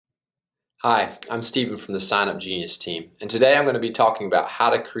Hi, I'm Steven from the SignUpGenius team, and today I'm going to be talking about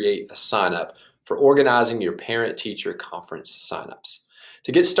how to create a sign-up for organizing your parent-teacher conference sign-ups.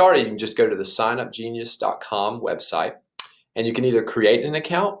 To get started, you can just go to the SignUpGenius.com website, and you can either create an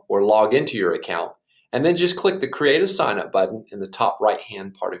account or log into your account, and then just click the Create a Sign-Up button in the top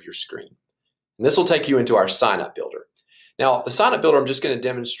right-hand part of your screen. And this will take you into our sign-up builder. Now, the sign-up builder, I'm just going to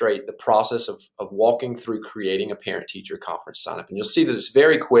demonstrate the process of walking through creating a parent-teacher conference sign-up. And you'll see that it's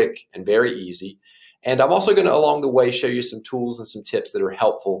very quick and very easy. And I'm also going to, along the way, show you some tools and some tips that are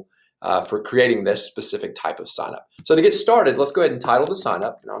helpful for creating this specific type of sign-up. So to get started, let's go ahead and title the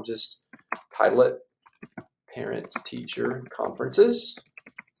sign-up. And I'll just title it Parent-Teacher Conferences.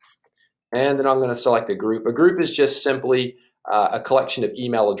 And then I'm going to select a group. A group is just simply a collection of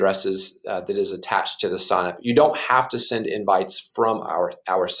email addresses that is attached to the sign-up. You don't have to send invites from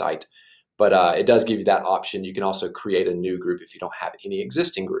our site, but it does give you that option. You can also create a new group if you don't have any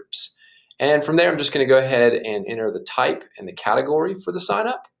existing groups. And from there, I'm just going to go ahead and enter the type and the category for the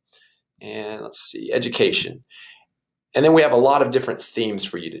sign-up. And let's see, education. And then we have a lot of different themes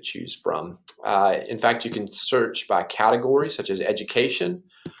for you to choose from. In fact, you can search by category, such as education,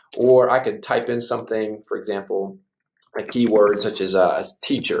 or I could type in something, for example, a keyword such as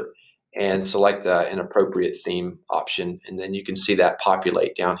teacher, and select an appropriate theme option, and then you can see that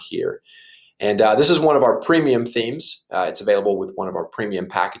populate down here. And this is one of our premium themes. It's available with one of our premium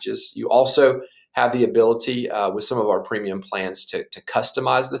packages. You also have the ability with some of our premium plans to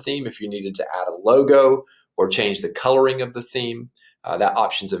customize the theme if you needed to add a logo or change the coloring of the theme. That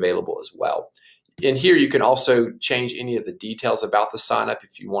option's available as well. In here, you can also change any of the details about the sign-up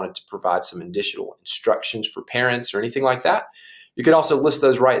if you wanted to provide some additional instructions for parents or anything like that. You can also list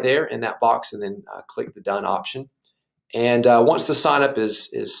those right there in that box and then click the Done option. And once the sign-up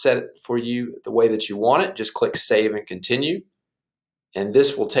is set for you the way that you want it, just click Save and Continue. And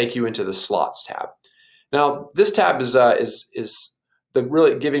this will take you into the Slots tab. Now, this tab is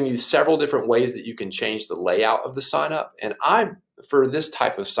really giving you several different ways that you can change the layout of the sign-up. And for this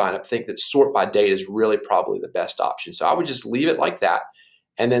type of sign-up, think that sort by date is really probably the best option. So I would just leave it like that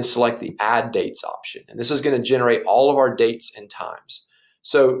and then select the Add Dates option. And this is going to generate all of our dates and times.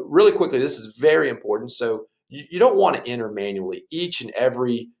 So really quickly, this is very important. So you don't want to enter manually each and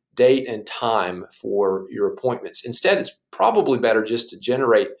every date and time for your appointments. Instead, it's probably better just to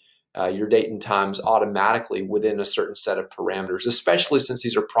generate your date and times automatically within a certain set of parameters, especially since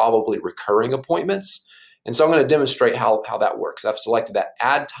these are probably recurring appointments. And so I'm going to demonstrate how that works. I've selected that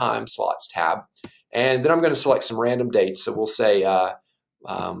Add Time Slots tab, and then I'm going to select some random dates. So we'll say the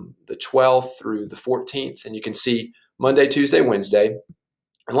 12th through the 14th, and you can see Monday, Tuesday, Wednesday.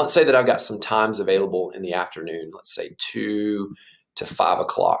 And let's say that I've got some times available in the afternoon. Let's say 2 to 5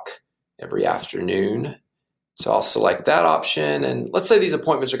 o'clock every afternoon. So I'll select that option, and let's say these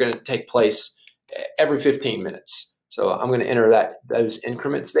appointments are going to take place every 15 minutes. So I'm going to enter those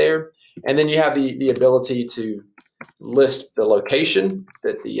increments there. And then you have the ability to list the location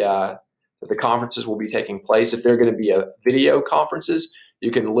that the conferences will be taking place. If they're going to be video conferences,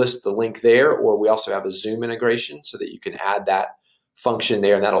 you can list the link there, or we also have a Zoom integration so that you can add that function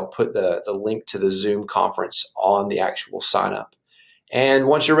there, and that'll put the link to the Zoom conference on the actual sign up. And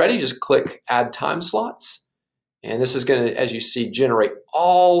once you're ready, just click Add Time Slots. And this is going to, as you see, generate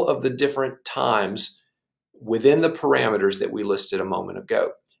all of the different times within the parameters that we listed a moment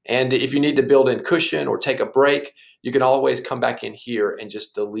ago. And if you need to build in cushion or take a break, you can always come back in here and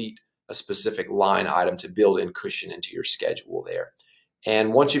just delete a specific line item to build in cushion into your schedule there.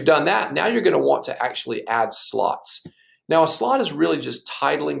 And once you've done that, now you're going to want to actually add slots. Now, a slot is really just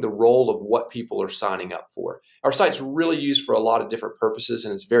titling the role of what people are signing up for. Our site's really used for a lot of different purposes,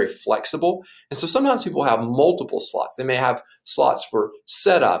 and it's very flexible. And so sometimes people have multiple slots. They may have slots for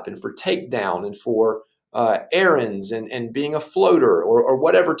setup and for takedown and for errands and being a floater or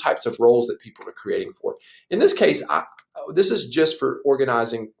whatever types of roles that people are creating for. In this case, this is just for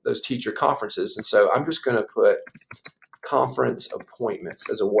organizing those teacher conferences. And so I'm just going to put conference appointments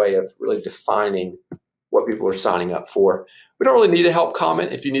as a way of really defining what people are signing up for. We don't really need a help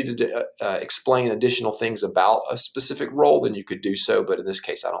comment. If you needed to explain additional things about a specific role, then you could do so. But in this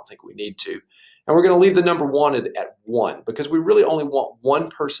case, I don't think we need to. And we're going to leave the number 1 at 1 because we really only want one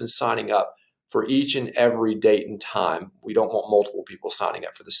person signing up for each and every date and time. We don't want multiple people signing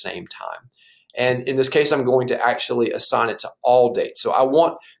up for the same time. And in this case, I'm going to actually assign it to all dates. So I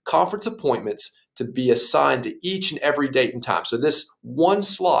want conference appointments to be assigned to each and every date and time. So this one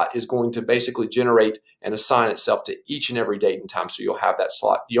slot is going to basically generate and assign itself to each and every date and time. So you'll have that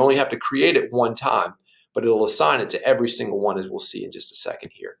slot. You only have to create it one time, but it'll assign it to every single one, as we'll see in just a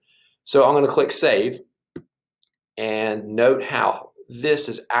second here. So I'm going to click Save, and note how this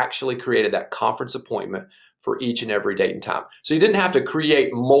has actually created that conference appointment for each and every date and time. So you didn't have to create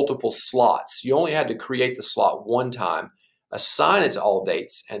multiple slots. You only had to create the slot one time, assign it to all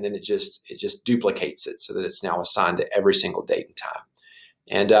dates, and then it just duplicates it so that it's now assigned to every single date and time.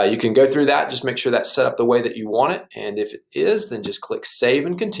 And you can go through that, just make sure that's set up the way that you want it. And if it is, then just click Save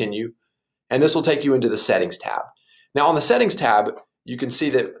and Continue. And this will take you into the Settings tab. Now on the Settings tab, you can see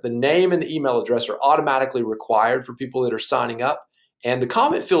that the name and the email address are automatically required for people that are signing up. And the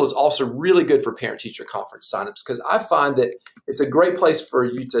comment field is also really good for parent-teacher conference signups, because I find that it's a great place for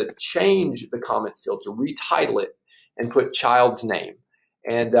you to change the comment field, to retitle it and put child's name.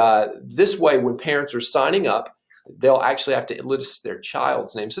 And this way, when parents are signing up, they'll actually have to list their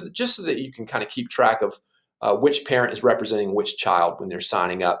child's name, so that just so that you can kind of keep track of which parent is representing which child when they're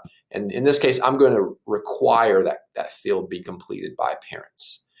signing up. And in this case, I'm going to require that field be completed by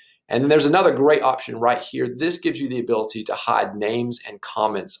parents. And then there's another great option right here. This gives you the ability to hide names and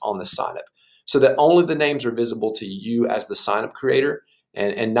comments on the signup, so that only the names are visible to you as the signup creator,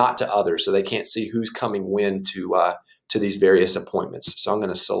 and not to others, so they can't see who's coming when to these various appointments. So I'm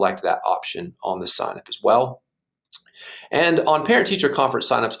going to select that option on the signup as well. And on parent-teacher conference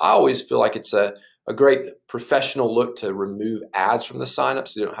signups, I always feel like it's a great professional look to remove ads from the signup,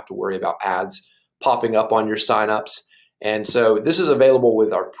 so you don't have to worry about ads popping up on your signups. And so this is available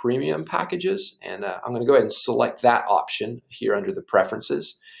with our premium packages, and I'm going to go ahead and select that option here under the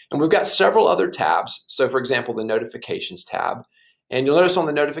preferences. And we've got several other tabs. So for example, the notifications tab. And you'll notice on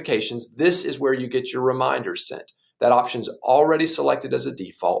the notifications, this is where you get your reminders sent. That option's already selected as a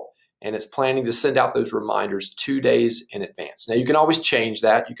default, and it's planning to send out those reminders 2 days in advance. Now you can always change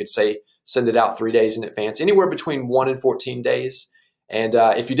that. You could say send it out 3 days in advance, anywhere between 1 and 14 days. And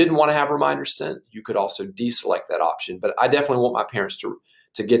if you didn't want to have reminders sent, you could also deselect that option. But I definitely want my parents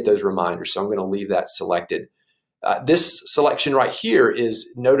to get those reminders, so I'm going to leave that selected. This selection right here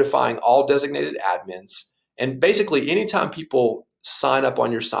is notifying all designated admins. And basically, anytime people sign up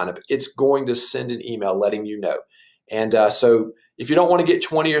on your signup, it's going to send an email letting you know. And so if you don't want to get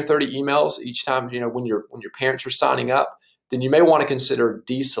 20 or 30 emails each time, when your parents are signing up, then you may want to consider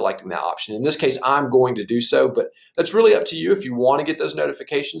deselecting that option. In this case, I'm going to do so, but that's really up to you. If you want to get those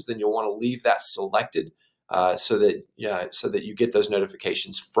notifications, then you'll want to leave that selected so that you get those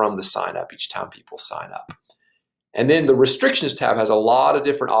notifications from the sign up each time people sign up. And then the restrictions tab has a lot of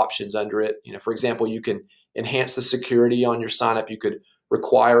different options under it. For example, you can enhance the security on your sign up. You could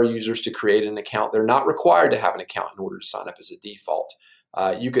require users to create an account. They're not required to have an account in order to sign up as a default.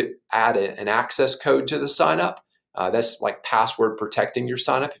 You could add an access code to the sign up. That's like password protecting your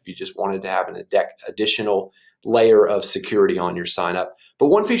sign up if you just wanted to have an additional layer of security on your sign up. But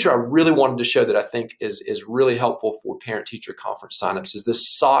one feature I really wanted to show that I think is really helpful for parent-teacher conference signups is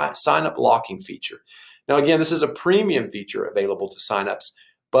this sign up locking feature. Now again, this is a premium feature available to signups,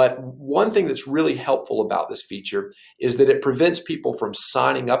 but one thing that's really helpful about this feature is that it prevents people from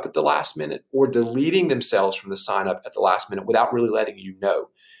signing up at the last minute or deleting themselves from the sign up at the last minute without really letting you know.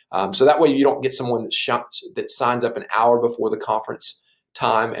 So that way you don't get someone that signs up an hour before the conference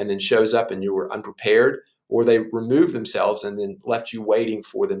time and then shows up and you were unprepared, or they remove themselves and then left you waiting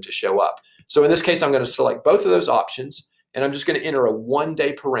for them to show up. So in this case, I'm going to select both of those options, and I'm just going to enter a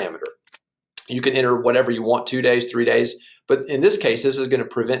 1-day parameter. You can enter whatever you want, 2 days, 3 days, but in this case, this is going to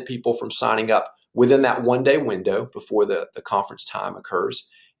prevent people from signing up within that 1-day window before the conference time occurs.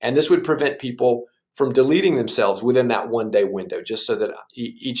 And this would prevent people from deleting themselves within that 1-day window, just so that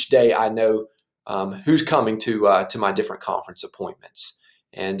each day I know who's coming to my different conference appointments.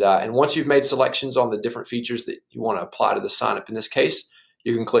 And once you've made selections on the different features that you want to apply to the signup, in this case,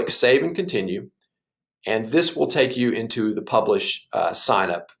 you can click Save and Continue, and this will take you into the Publish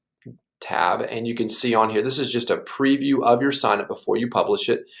Signup tab. And you can see on here, this is just a preview of your signup before you publish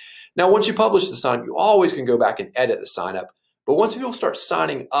it. Now, once you publish the signup, you always can go back and edit the signup. But once people start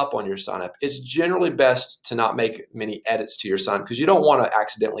signing up on your signup, it's generally best to not make many edits to your signup, because you don't want to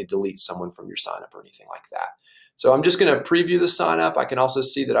accidentally delete someone from your signup or anything like that. So I'm just going to preview the signup. I can also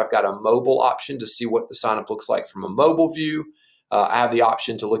see that I've got a mobile option to see what the signup looks like from a mobile view. I have the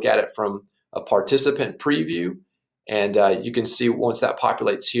option to look at it from a participant preview. And you can see once that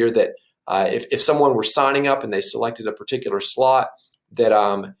populates here that if someone were signing up and they selected a particular slot,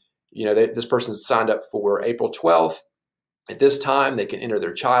 that this person's signed up for April 12th. At this time, they can enter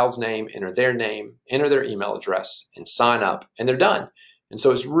their child's name, enter their email address, and sign up, and they're done. And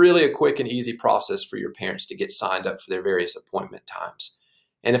so it's really a quick and easy process for your parents to get signed up for their various appointment times.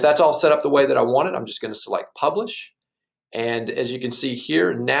 And if that's all set up the way that I want it, I'm just going to select Publish. And as you can see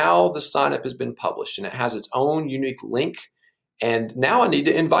here, now the signup has been published, and it has its own unique link. And now I need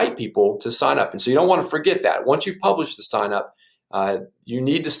to invite people to sign up. And so you don't want to forget that. Once you've published the signup, you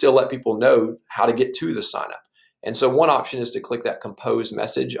need to still let people know how to get to the sign up. And so one option is to click that compose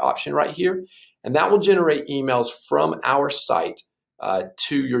message option right here, and that will generate emails from our site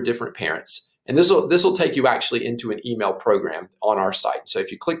to your different parents. And this will take you actually into an email program on our site. So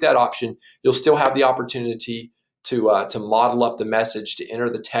if you click that option, you'll still have the opportunity to model up the message, to enter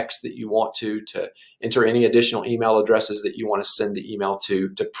the text that you want to enter any additional email addresses that you want to send the email to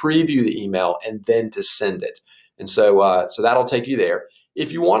preview the email, and then to send it. And so that'll take you there.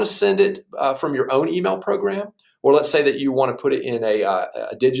 If you want to send it from your own email program, or let's say that you want to put it in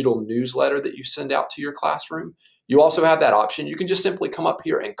a digital newsletter that you send out to your classroom, you also have that option. You can just simply come up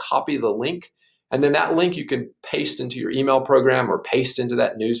here and copy the link, and then that link you can paste into your email program or paste into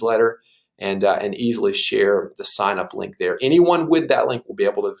that newsletter, and easily share the sign up link there. Anyone with that link will be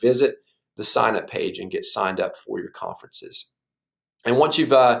able to visit the sign up page and get signed up for your conferences. And once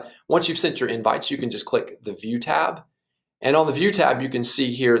you've sent your invites, you can just click the View tab. And on the View tab, you can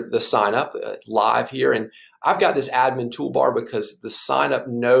see here the sign up live here. And I've got this admin toolbar because the sign up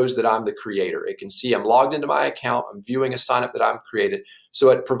knows that I'm the creator. It can see I'm logged into my account. I'm viewing a sign up that I've created.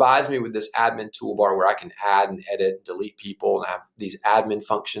 So it provides me with this admin toolbar where I can add and edit, delete people, and have these admin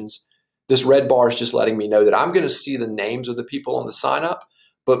functions. This red bar is just letting me know that I'm going to see the names of the people on the sign up.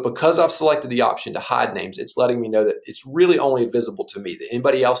 But because I've selected the option to hide names, it's letting me know that it's really only visible to me, that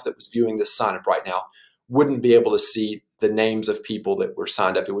anybody else that was viewing this sign up right now wouldn't be able to see the names of people that were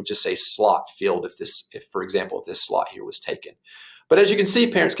signed up. It would just say slot filled if for example, if this slot here was taken. But as you can see,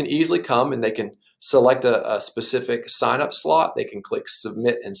 parents can easily come and they can select a specific sign up slot. They can click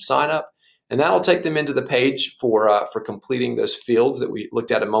submit and sign up, and that'll take them into the page for completing those fields that we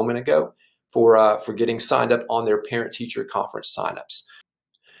looked at a moment ago for getting signed up on their parent-teacher conference signups.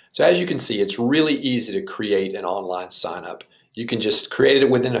 So as you can see, it's really easy to create an online sign up. You can just create it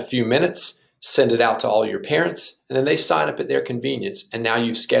within a few minutes, send it out to all your parents, and then they sign up at their convenience. And now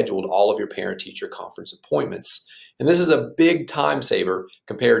you've scheduled all of your parent-teacher conference appointments. And this is a big time saver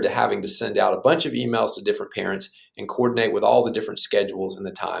compared to having to send out a bunch of emails to different parents and coordinate with all the different schedules and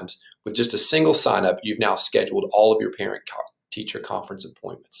the times. With just a single sign up, you've now scheduled all of your parent-teacher conference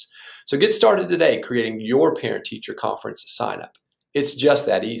appointments. So get started today creating your parent-teacher conference sign up. It's just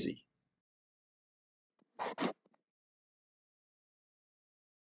that easy.